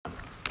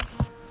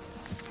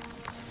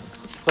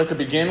I'd like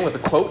to begin with a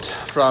quote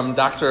from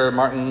Dr.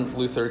 Martin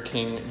Luther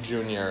King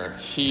Jr.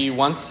 He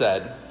once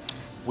said,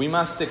 "We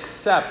must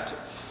accept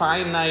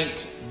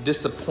finite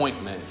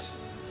disappointment,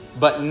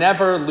 but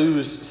never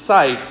lose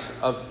sight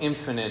of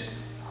infinite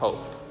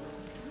hope."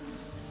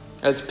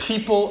 As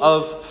people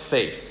of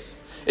faith,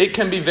 it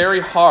can be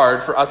very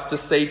hard for us to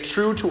stay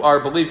true to our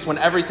beliefs when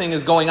everything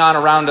is going on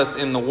around us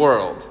in the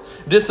world.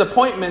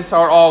 Disappointments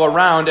are all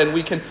around, and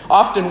we can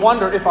often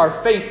wonder if our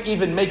faith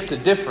even makes a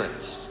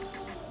difference.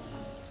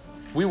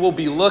 We will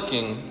be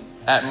looking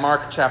at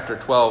Mark chapter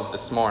 12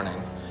 this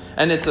morning,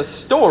 and it's a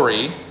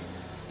story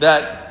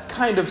that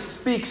kind of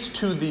speaks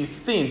to these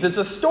themes. It's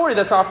a story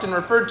that's often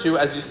referred to,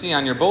 as you see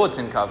on your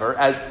bulletin cover,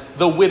 as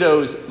the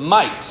widow's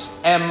mite,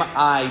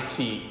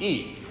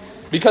 M-I-T-E.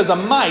 Because a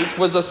mite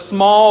was a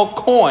small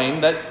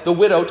coin that the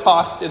widow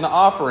tossed in the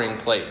offering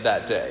plate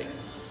that day.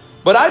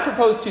 But I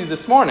propose to you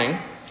this morning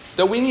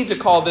that we need to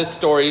call this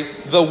story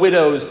the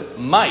widow's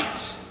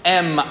mite,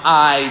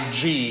 M-I-G-H-T.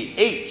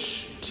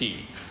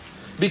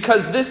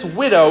 Because this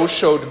widow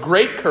showed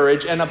great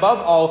courage and above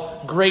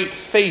all, great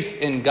faith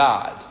in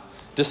God.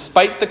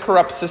 Despite the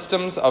corrupt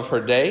systems of her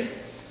day,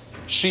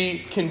 she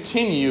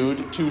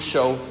continued to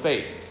show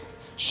faith.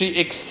 She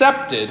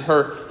accepted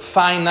her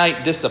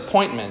finite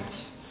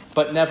disappointments,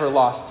 but never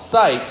lost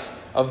sight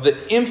of the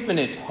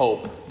infinite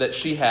hope that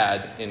she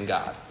had in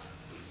God.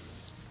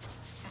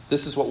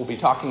 This is what we'll be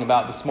talking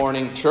about this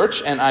morning,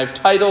 church, and I've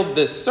titled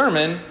this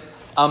sermon,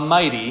 A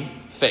Mighty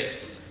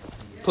Faith.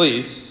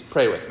 Please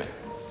pray with me.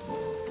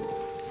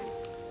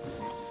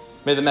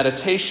 May the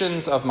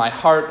meditations of my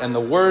heart and the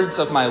words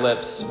of my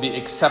lips be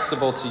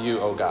acceptable to you,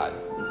 O God.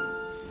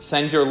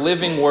 Send your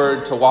living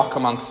word to walk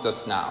amongst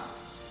us now,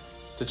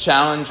 to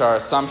challenge our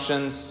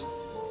assumptions,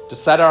 to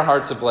set our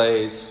hearts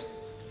ablaze,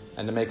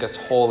 and to make us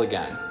whole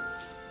again.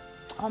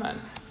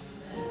 Amen.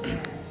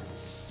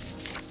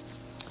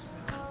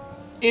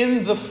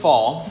 In the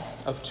fall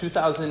of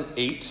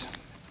 2008,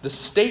 the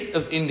state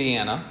of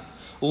Indiana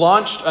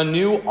launched a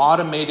new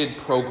automated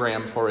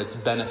program for its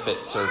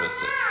benefit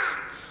services.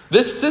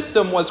 This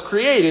system was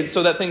created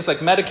so that things like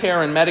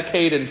Medicare and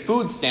Medicaid and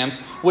food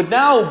stamps would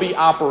now be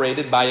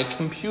operated by a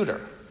computer.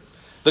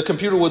 The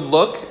computer would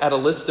look at a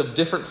list of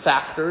different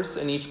factors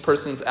in each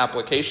person's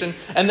application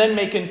and then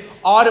make an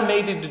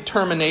automated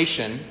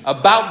determination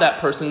about that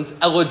person's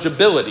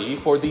eligibility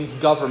for these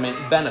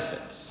government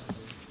benefits.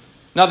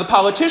 Now, the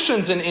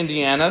politicians in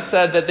Indiana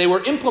said that they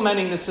were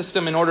implementing the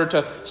system in order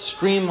to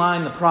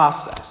streamline the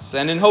process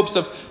and in hopes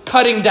of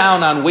cutting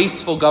down on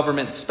wasteful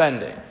government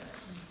spending.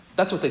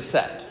 That's what they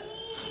said.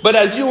 But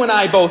as you and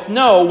I both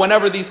know,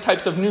 whenever these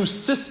types of new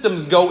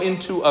systems go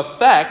into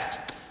effect,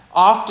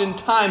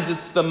 oftentimes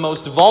it's the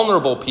most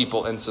vulnerable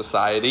people in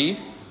society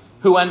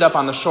who end up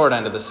on the short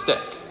end of the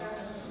stick.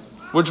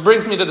 Which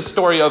brings me to the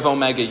story of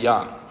Omega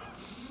Young.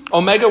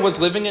 Omega was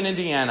living in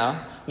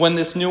Indiana when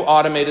this new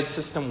automated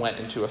system went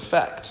into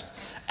effect.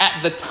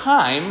 At the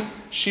time,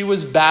 she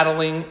was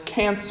battling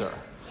cancer.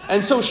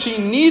 And so she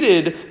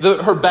needed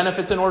her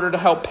benefits in order to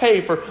help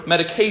pay for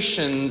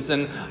medications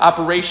and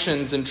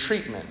operations and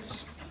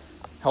treatments.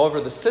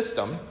 However, the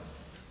system,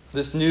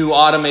 this new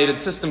automated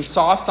system,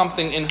 saw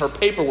something in her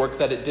paperwork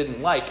that it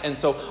didn't like, and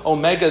so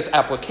Omega's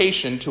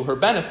application to her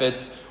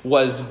benefits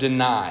was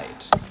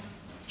denied.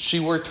 She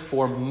worked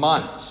for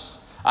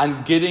months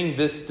on getting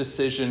this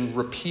decision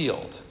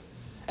repealed.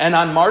 And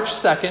on March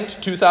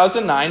 2nd,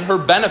 2009, her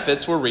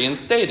benefits were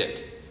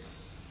reinstated.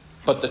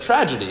 But the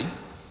tragedy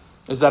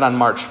is that on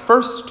March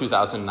 1st,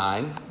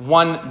 2009,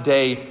 one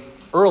day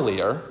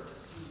earlier,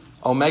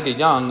 Omega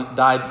Young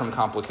died from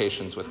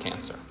complications with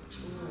cancer.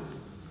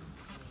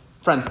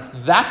 Friends,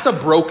 that's a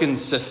broken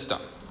system.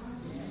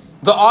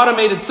 The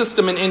automated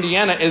system in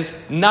Indiana is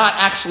not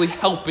actually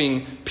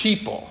helping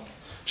people.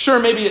 Sure,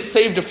 maybe it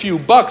saved a few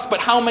bucks,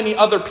 but how many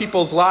other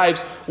people's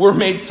lives were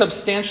made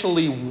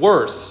substantially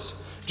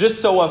worse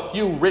just so a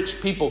few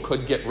rich people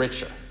could get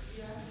richer?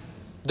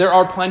 There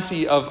are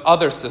plenty of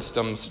other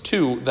systems,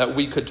 too, that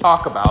we could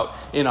talk about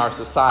in our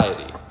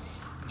society.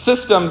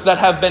 Systems that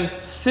have been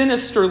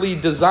sinisterly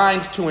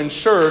designed to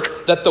ensure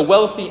that the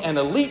wealthy and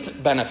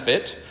elite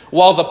benefit,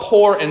 while the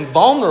poor and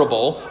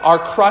vulnerable are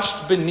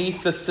crushed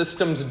beneath the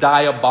system's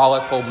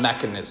diabolical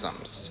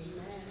mechanisms.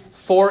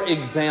 For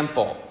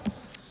example,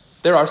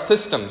 there are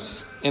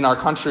systems in our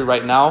country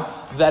right now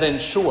that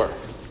ensure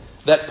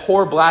that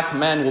poor black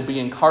men will be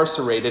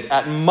incarcerated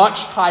at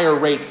much higher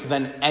rates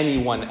than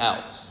anyone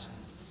else.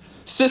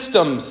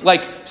 Systems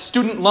like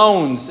student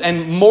loans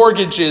and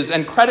mortgages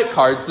and credit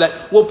cards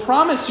that will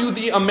promise you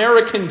the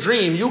American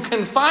dream. You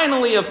can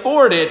finally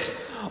afford it,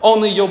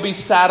 only you'll be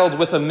saddled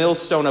with a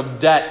millstone of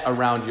debt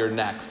around your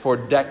neck for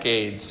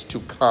decades to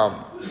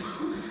come.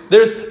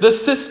 There's the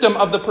system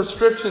of the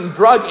prescription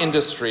drug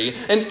industry,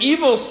 an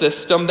evil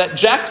system that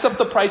jacks up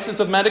the prices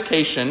of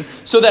medication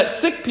so that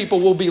sick people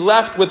will be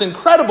left with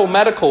incredible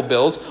medical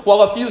bills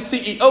while a few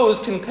CEOs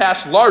can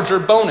cash larger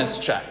bonus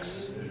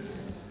checks.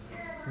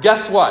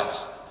 Guess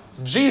what?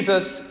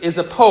 Jesus is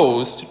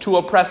opposed to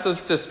oppressive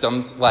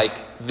systems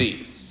like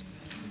these.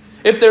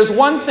 If there's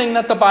one thing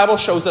that the Bible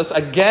shows us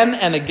again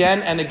and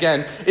again and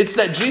again, it's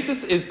that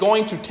Jesus is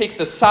going to take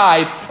the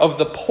side of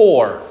the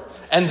poor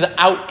and the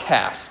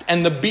outcast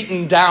and the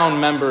beaten down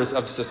members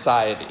of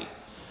society.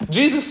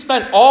 Jesus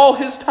spent all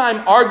his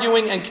time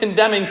arguing and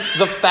condemning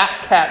the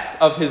fat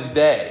cats of his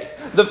day.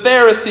 The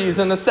Pharisees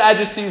and the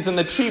Sadducees and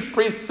the chief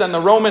priests and the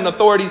Roman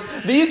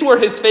authorities, these were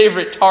his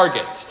favorite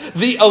targets.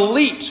 The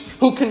elite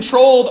who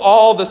controlled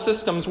all the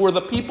systems were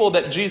the people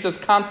that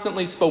Jesus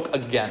constantly spoke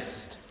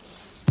against.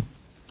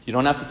 You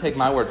don't have to take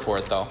my word for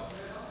it, though.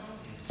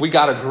 We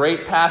got a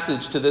great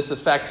passage to this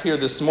effect here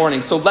this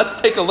morning, so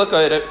let's take a look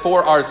at it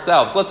for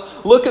ourselves.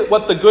 Let's look at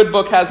what the good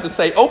book has to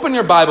say. Open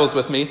your Bibles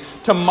with me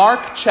to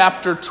Mark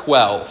chapter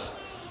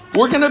 12.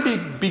 We're going to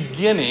be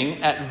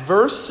beginning at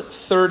verse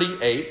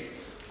 38.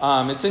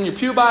 It's in your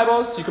pew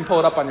Bibles. You can pull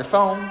it up on your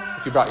phone.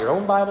 If you brought your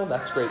own Bible,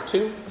 that's great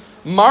too.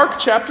 Mark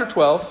chapter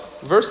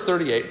 12, verse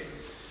 38.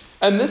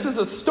 And this is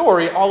a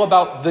story all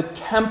about the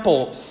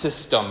temple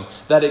system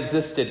that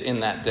existed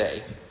in that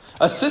day.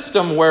 A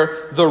system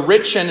where the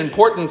rich and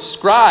important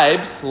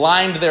scribes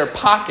lined their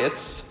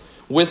pockets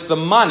with the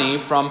money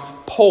from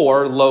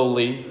poor,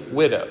 lowly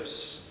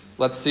widows.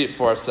 Let's see it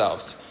for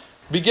ourselves.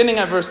 Beginning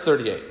at verse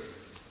 38.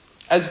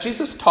 As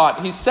Jesus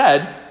taught, he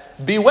said,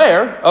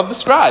 "Beware of the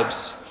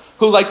scribes,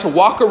 who like to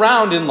walk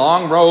around in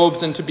long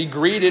robes and to be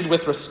greeted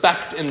with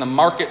respect in the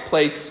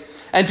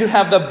marketplace and to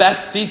have the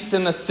best seats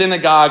in the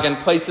synagogue and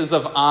places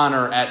of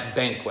honor at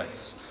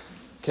banquets."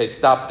 Okay,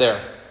 stop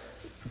there.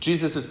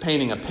 Jesus is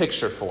painting a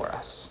picture for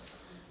us.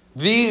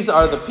 These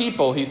are the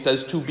people, he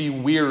says, to be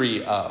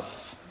weary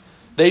of.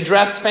 They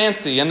dress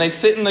fancy and they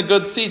sit in the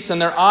good seats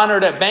and they're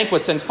honored at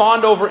banquets and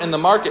fawned over in the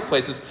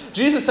marketplaces.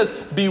 Jesus says,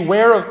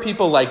 beware of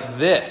people like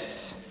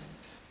this.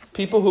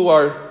 People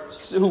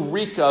who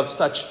reek of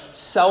such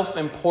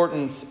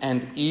self-importance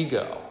and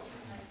ego.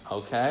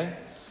 Okay?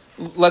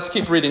 Let's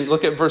keep reading.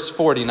 Look at verse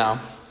 40 now.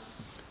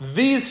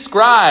 "These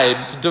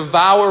scribes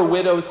devour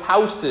widows'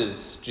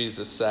 houses,"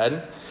 Jesus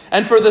said,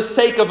 "and for the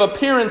sake of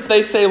appearance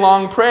they say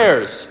long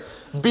prayers.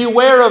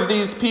 Beware of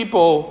these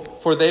people,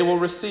 for they will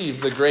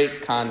receive the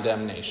great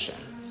condemnation."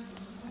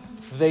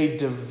 They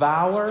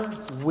devour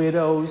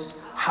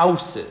widows'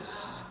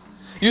 houses.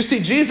 You see,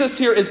 Jesus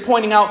here is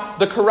pointing out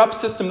the corrupt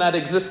system that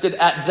existed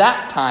at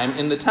that time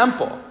in the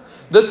temple.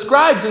 The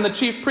scribes and the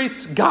chief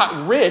priests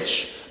got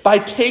rich by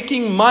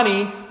taking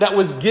money that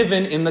was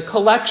given in the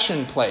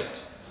collection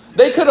plate.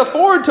 They could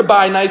afford to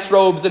buy nice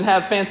robes and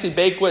have fancy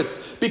banquets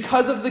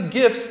because of the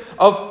gifts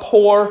of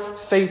poor,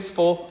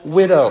 faithful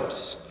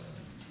widows.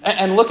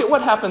 And look at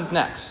what happens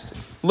next.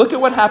 Look at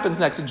what happens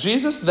next.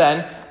 Jesus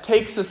then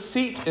takes a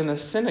seat in the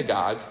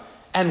synagogue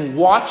and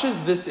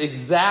watches this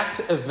exact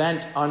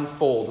event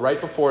unfold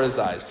right before his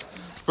eyes.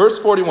 Verse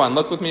 41.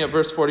 Look with me at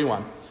verse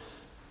 41.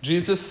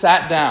 Jesus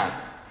sat down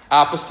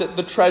opposite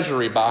the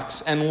treasury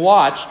box and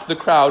watched the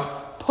crowd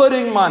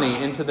putting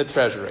money into the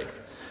treasury.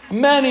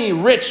 Many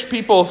rich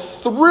people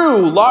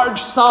threw large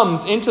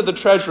sums into the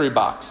treasury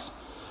box,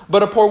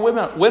 but a poor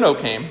widow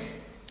came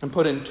and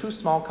put in 2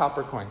 small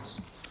copper coins,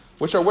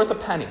 which are worth a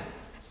penny.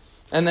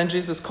 And then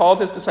Jesus called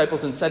his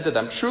disciples and said to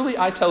them, "Truly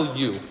I tell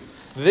you,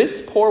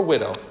 this poor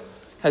widow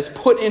has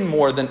put in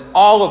more than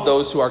all of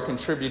those who are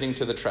contributing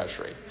to the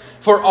treasury.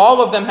 For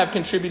all of them have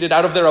contributed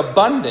out of their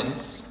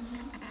abundance,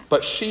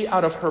 but she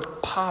out of her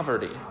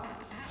poverty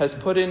has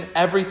put in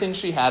everything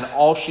she had,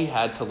 all she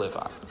had to live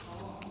on."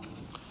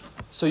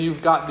 So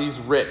you've got these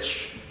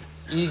rich,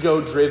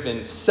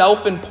 ego-driven,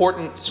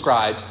 self-important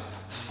scribes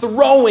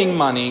throwing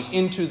money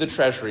into the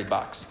treasury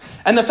box.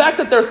 And the fact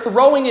that they're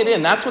throwing it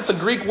in, that's what the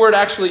Greek word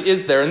actually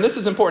is there. And this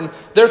is important.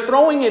 They're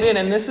throwing it in,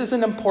 and this is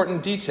an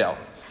important detail.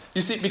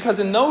 You see, because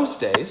in those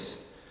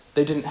days,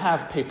 they didn't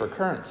have paper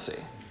currency.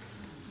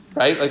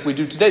 Right? Like we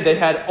do today. They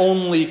had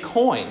only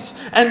coins.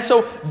 And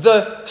so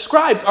the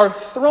scribes are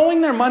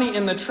throwing their money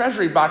in the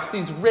treasury box,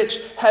 these rich,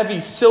 heavy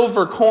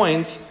silver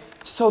coins,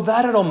 so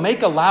that it'll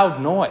make a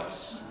loud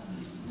noise.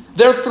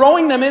 They're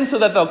throwing them in so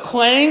that they'll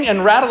clang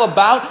and rattle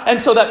about,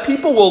 and so that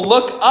people will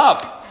look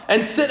up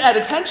and sit at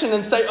attention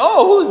and say,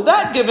 "Oh, who's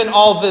that giving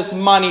all this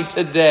money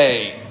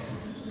today?"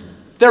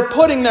 They're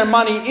putting their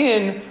money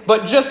in,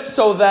 but just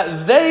so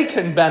that they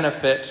can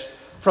benefit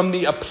from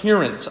the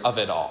appearance of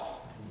it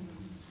all.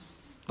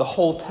 The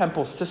whole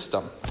temple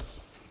system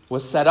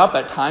was set up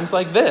at times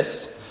like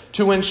this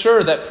to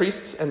ensure that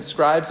priests and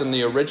scribes and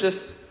the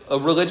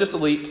religious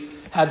elite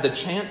had the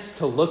chance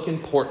to look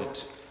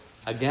important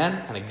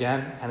again and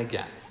again and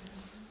again.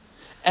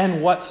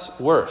 And what's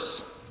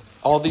worse,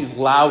 all these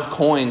loud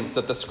coins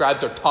that the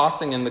scribes are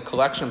tossing in the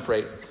collection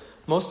plate,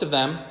 most of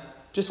them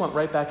just went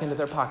right back into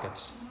their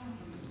pockets.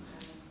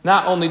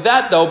 Not only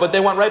that, though, but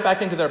they went right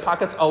back into their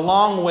pockets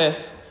along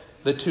with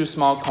the 2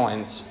 small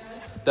coins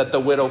that the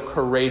widow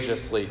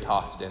courageously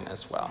tossed in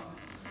as well.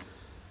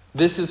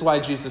 This is why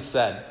Jesus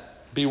said,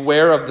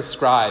 "Beware of the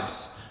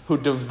scribes who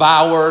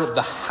devour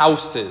the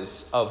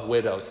houses of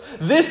widows."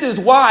 This is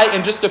why,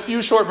 in just a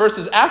few short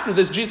verses after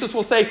this, Jesus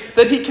will say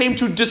that he came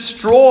to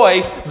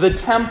destroy the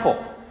temple.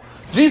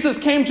 Jesus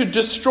came to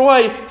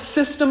destroy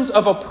systems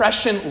of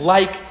oppression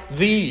like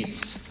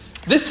these.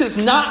 This is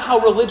not how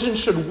religion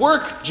should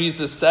work,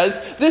 Jesus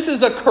says. This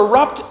is a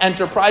corrupt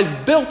enterprise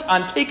built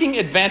on taking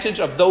advantage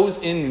of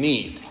those in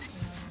need.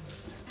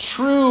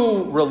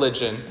 True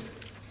religion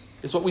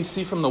is what we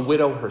see from the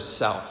widow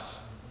herself.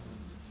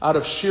 Out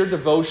of sheer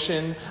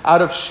devotion,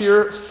 out of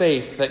sheer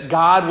faith that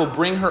God will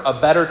bring her a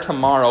better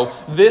tomorrow,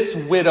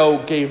 this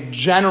widow gave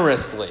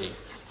generously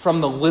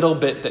from the little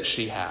bit that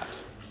she had.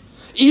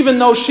 Even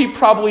though she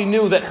probably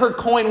knew that her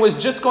coin was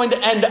just going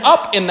to end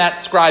up in that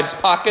scribe's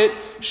pocket,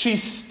 she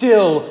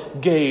still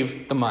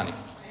gave the money.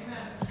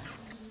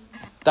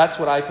 That's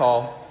what I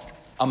call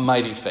a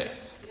mighty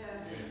faith.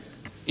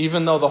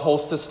 Even though the whole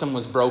system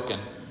was broken,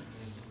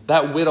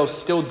 that widow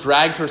still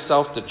dragged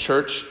herself to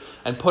church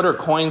and put her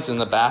coins in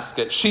the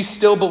basket. She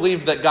still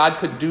believed that God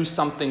could do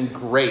something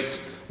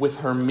great with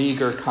her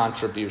meager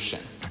contribution.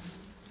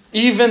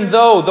 Even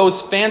though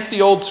those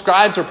fancy old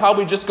scribes were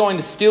probably just going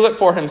to steal it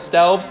for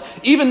themselves,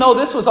 even though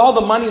this was all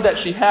the money that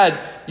she had,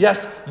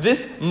 yes,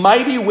 this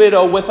mighty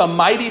widow with a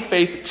mighty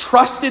faith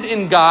trusted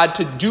in God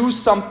to do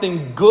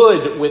something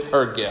good with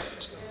her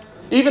gift.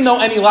 Even though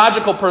any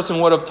logical person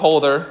would have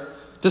told her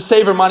to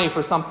save her money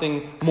for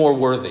something more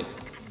worthy.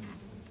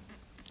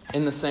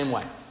 In the same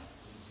way,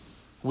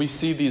 we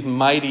see these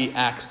mighty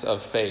acts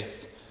of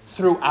faith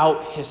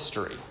throughout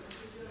history.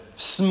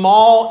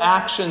 Small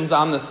actions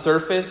on the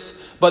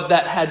surface, but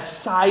that had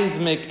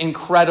seismic,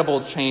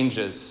 incredible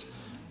changes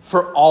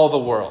for all the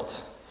world.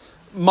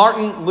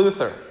 Martin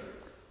Luther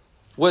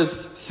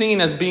was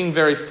seen as being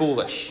very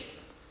foolish.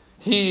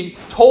 He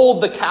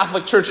told the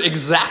Catholic Church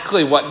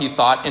exactly what he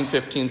thought in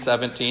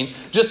 1517,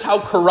 just how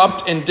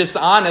corrupt and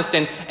dishonest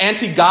and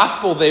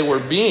anti-gospel they were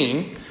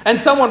being. And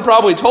someone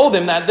probably told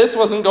him that this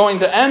wasn't going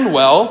to end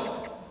well.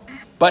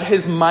 But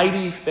his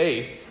mighty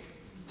faith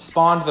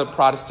spawned the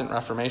Protestant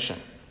Reformation.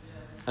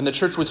 And the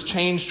church was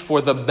changed for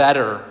the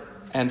better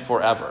and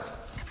forever.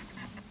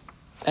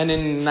 And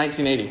in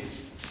 1980,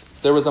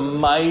 there was a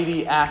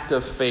mighty act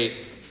of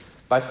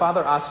faith by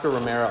Father Oscar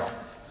Romero.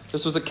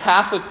 This was a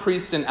Catholic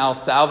priest in El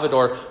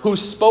Salvador who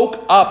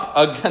spoke up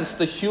against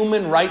the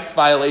human rights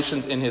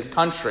violations in his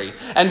country.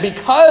 And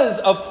because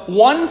of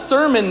one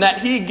sermon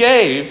that he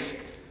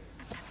gave,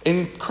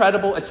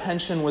 incredible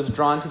attention was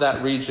drawn to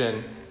that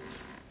region.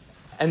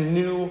 And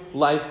new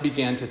life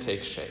began to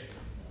take shape.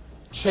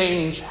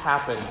 Change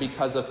happened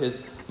because of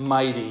his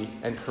mighty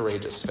and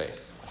courageous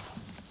faith.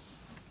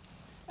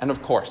 And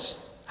of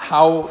course,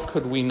 how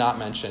could we not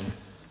mention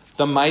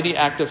the mighty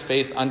act of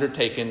faith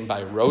undertaken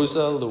by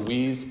Rosa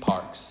Louise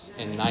Parks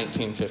in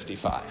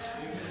 1955?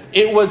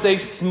 It was a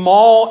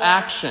small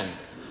action.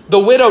 The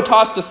widow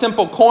tossed a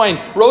simple coin.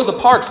 Rosa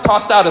Parks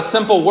tossed out a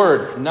simple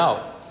word,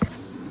 no.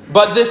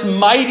 But this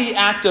mighty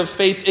act of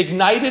faith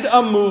ignited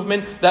a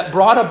movement that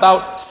brought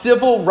about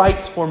civil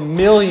rights for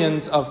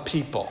millions of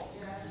people.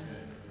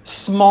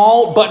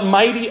 Small but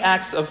mighty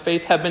acts of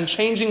faith have been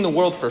changing the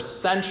world for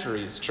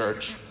centuries,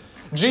 church.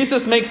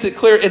 Jesus makes it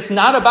clear it's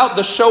not about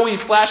the showy,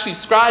 flashy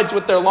scribes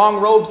with their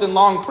long robes and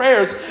long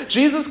prayers.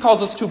 Jesus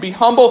calls us to be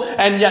humble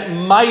and yet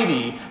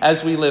mighty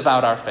as we live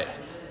out our faith.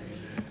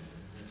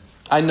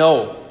 I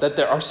know that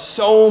there are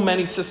so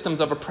many systems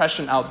of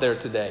oppression out there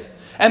today.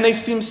 And they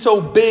seem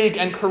so big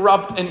and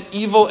corrupt and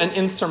evil and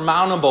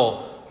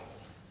insurmountable.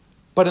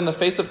 But in the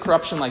face of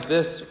corruption like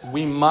this,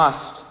 we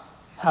must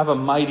have a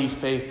mighty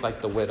faith like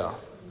the widow.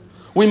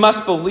 We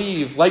must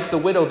believe, like the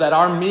widow, that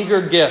our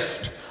meager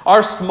gift,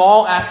 our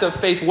small act of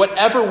faith,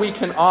 whatever we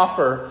can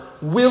offer,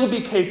 will be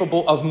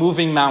capable of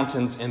moving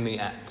mountains in the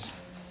end.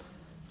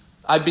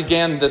 I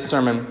began this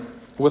sermon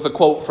with a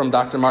quote from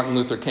Dr. Martin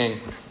Luther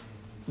King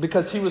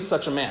because he was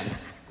such a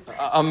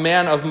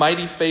man of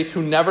mighty faith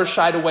who never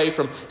shied away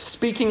from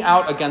speaking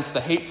out against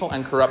the hateful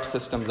and corrupt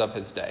systems of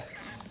his day.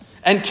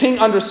 And King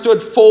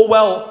understood full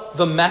well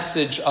the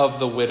message of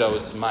the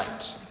widow's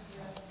might.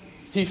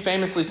 He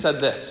famously said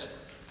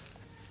this: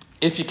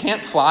 if you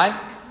can't fly,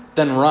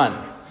 then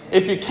run.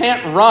 If you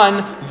can't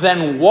run,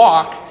 then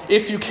walk.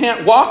 If you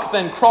can't walk,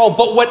 then crawl.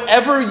 But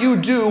whatever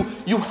you do,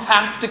 you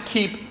have to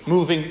keep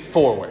moving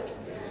forward.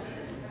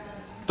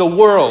 The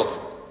world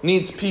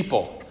needs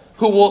people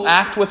who will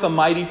act with a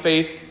mighty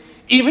faith,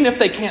 even if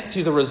they can't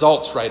see the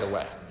results right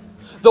away.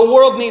 The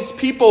world needs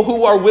people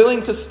who are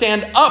willing to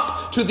stand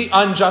up to the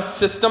unjust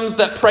systems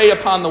that prey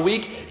upon the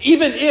weak,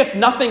 even if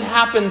nothing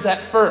happens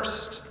at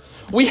first.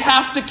 We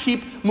have to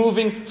keep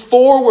moving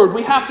forward.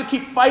 We have to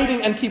keep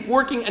fighting and keep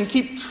working and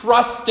keep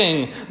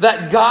trusting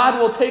that God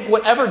will take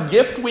whatever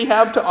gift we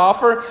have to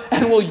offer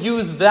and will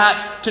use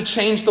that to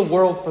change the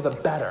world for the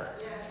better.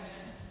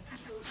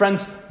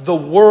 Friends, the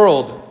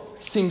world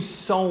seems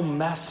so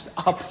messed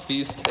up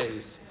these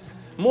days.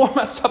 More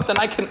messed up than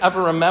I can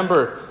ever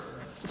remember.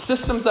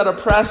 Systems that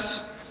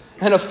oppress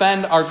and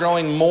offend are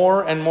growing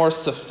more and more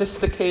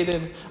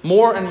sophisticated,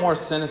 more and more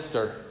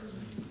sinister.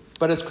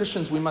 But as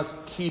Christians, we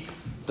must keep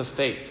the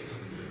faith.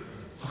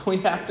 We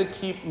have to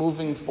keep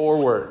moving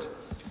forward.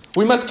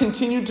 We must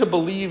continue to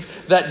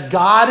believe that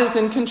God is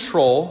in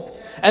control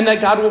and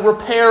that God will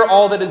repair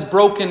all that is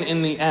broken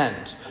in the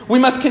end. We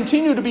must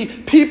continue to be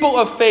people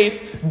of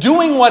faith,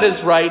 doing what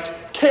is right,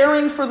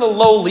 caring for the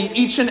lowly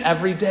each and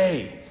every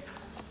day.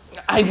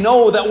 I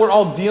know that we're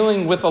all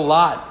dealing with a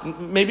lot.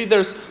 Maybe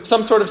there's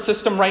some sort of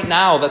system right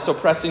now that's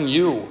oppressing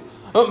you.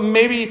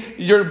 Maybe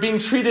you're being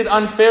treated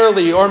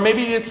unfairly, or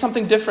maybe it's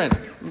something different.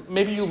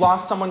 Maybe you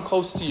lost someone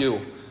close to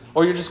you,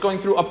 or you're just going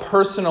through a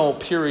personal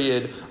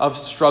period of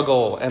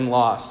struggle and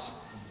loss.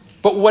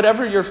 But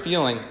whatever you're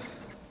feeling,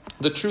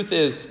 the truth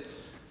is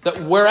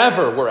that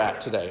wherever we're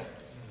at today,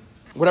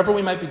 whatever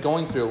we might be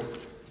going through,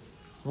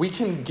 we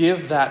can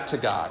give that to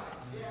God.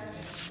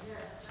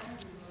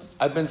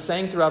 I've been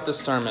saying throughout this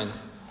sermon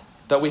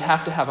that we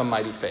have to have a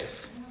mighty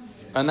faith.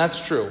 And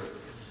that's true.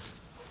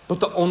 But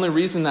the only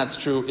reason that's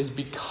true is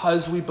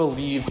because we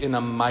believe in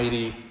a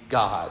mighty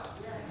God.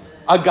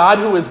 A God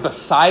who is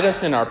beside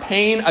us in our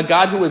pain, a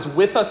God who is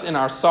with us in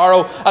our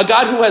sorrow, a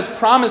God who has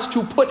promised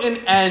to put an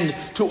end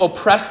to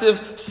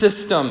oppressive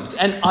systems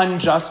and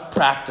unjust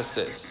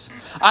practices.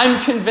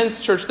 I'm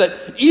convinced, church,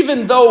 that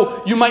even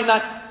though we might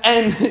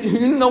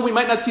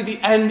not see the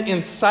end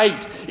in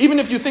sight, even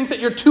if you think that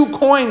your 2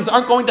 coins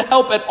aren't going to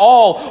help at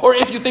all, or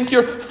if you think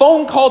your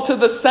phone call to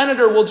the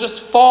senator will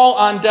just fall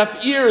on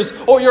deaf ears,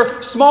 or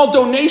your small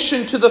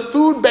donation to the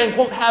food bank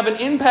won't have an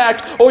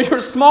impact, or your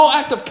small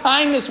act of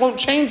kindness won't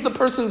change the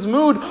person's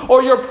mood,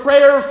 or your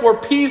prayer for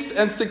peace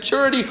and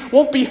security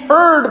won't be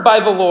heard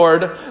by the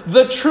Lord,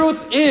 the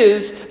truth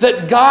is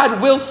that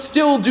God will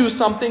still do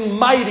something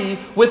mighty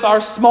with our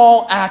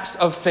small acts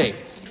of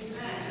faith.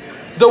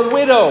 The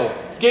widow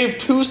gave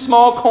 2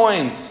 small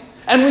coins,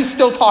 and we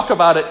still talk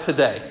about it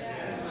today.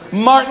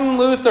 Martin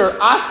Luther,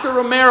 Oscar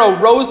Romero,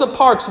 Rosa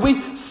Parks,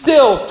 we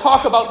still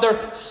talk about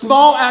their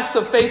small acts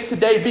of faith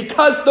today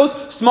because those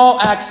small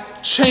acts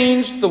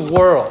changed the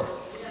world.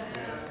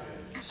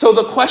 So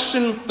the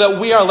question that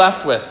we are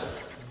left with,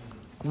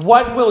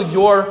 what will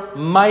your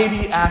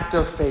mighty act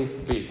of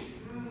faith be?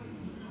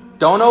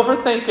 Don't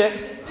overthink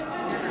it.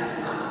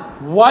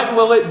 What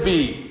will it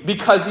be?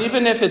 Because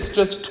even if it's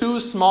just 2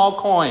 small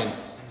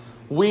coins,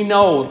 we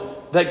know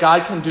that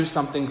God can do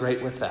something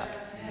great with that.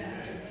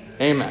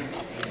 Amen.